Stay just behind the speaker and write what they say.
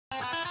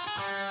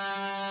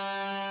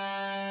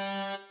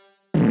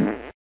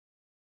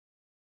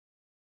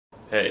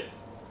Hey.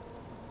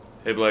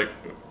 Hey, Black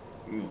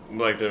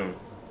Doom.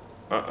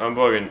 I'm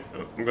bugging.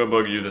 I'm gonna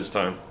bug you this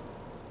time.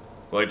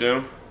 Black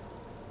Doom?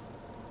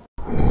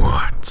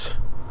 What?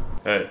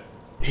 Hey.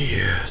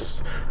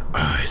 Yes,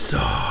 I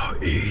saw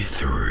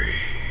E3.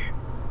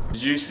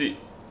 Did you see...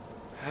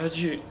 How'd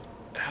you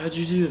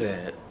do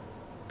that?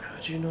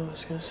 How'd you know I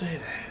was gonna say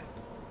that?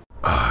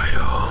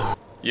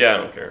 Yeah, I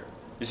don't care.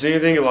 You see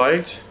anything you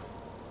liked?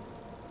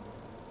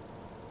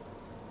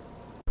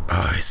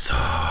 I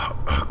saw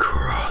a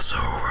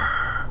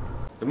crossover.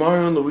 The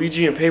Mario and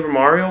Luigi and Paper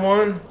Mario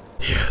one?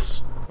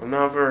 Yes. I'm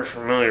not very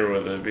familiar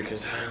with it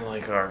because I don't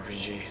like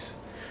RPGs.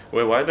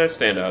 Wait, why'd that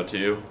stand out to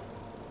you?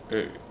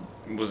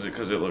 Was it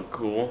because it looked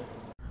cool?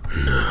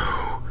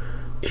 No,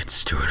 it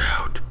stood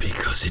out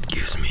because it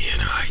gives me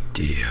an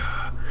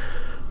idea.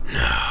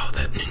 Now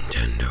that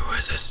Nintendo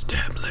has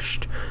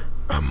established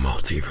a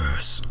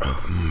multiverse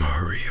of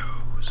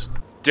Marios.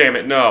 Damn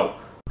it, no!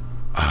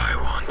 I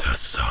want a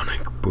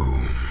Sonic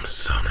Boom,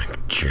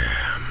 Sonic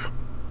Jam.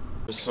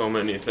 There's so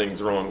many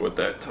things wrong with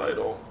that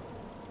title.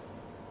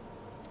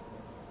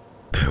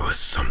 There was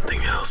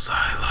something else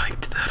I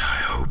liked that I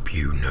hope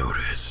you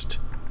noticed.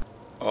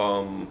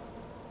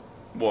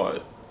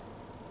 What?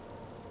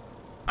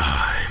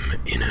 I'm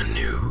in a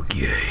new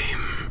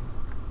game.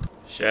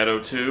 Shadow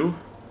 2?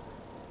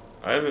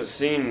 I haven't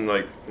seen,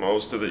 like,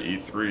 most of the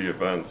E3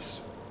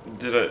 events.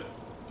 Did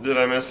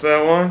I miss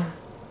that one?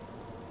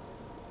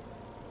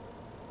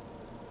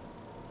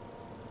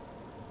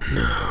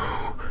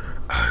 No,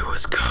 I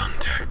was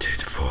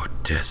contacted for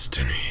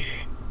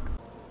Destiny.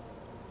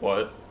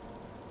 What?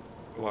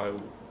 Why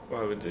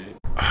would they?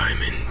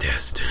 I'm in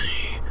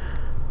Destiny.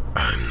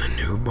 I'm the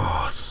new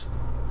boss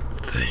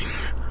thing.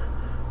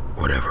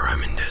 Whatever,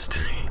 I'm in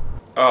Destiny.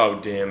 Oh,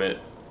 damn it.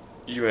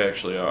 You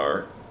actually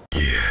are.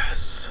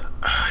 Yes,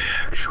 I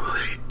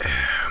actually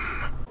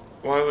am.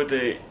 Why would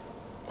they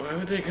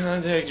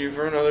contact you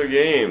for another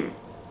game?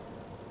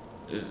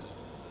 Is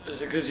it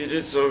because you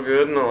did so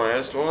good in the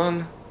last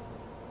one?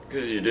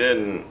 Because you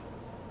didn't.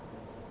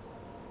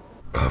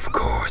 Of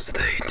course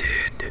they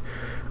did.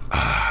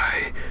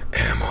 I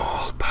am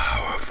all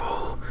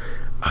powerful.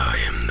 I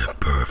am the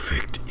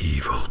perfect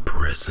evil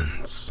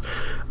presence.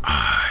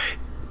 I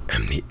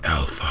am the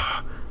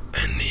Alpha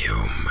and the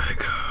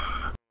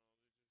Omega.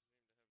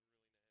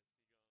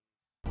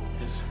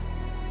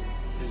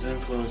 His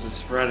influence is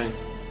spreading.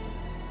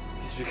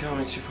 He's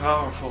becoming too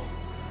powerful.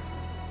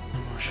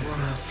 It's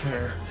not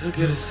fair. He'll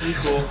get a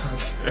sequel.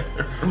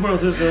 The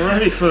world isn't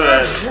ready for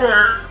that.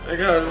 I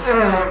gotta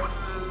stop.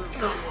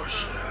 So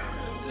much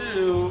to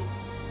do.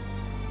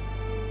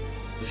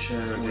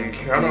 We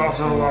cannot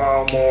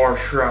allow more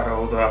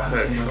Shadow the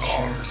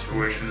Hedgehog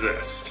to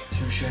exist.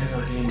 Two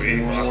Shadow games We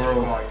in one must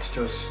world. fight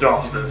to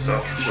stop this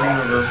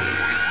atrocity.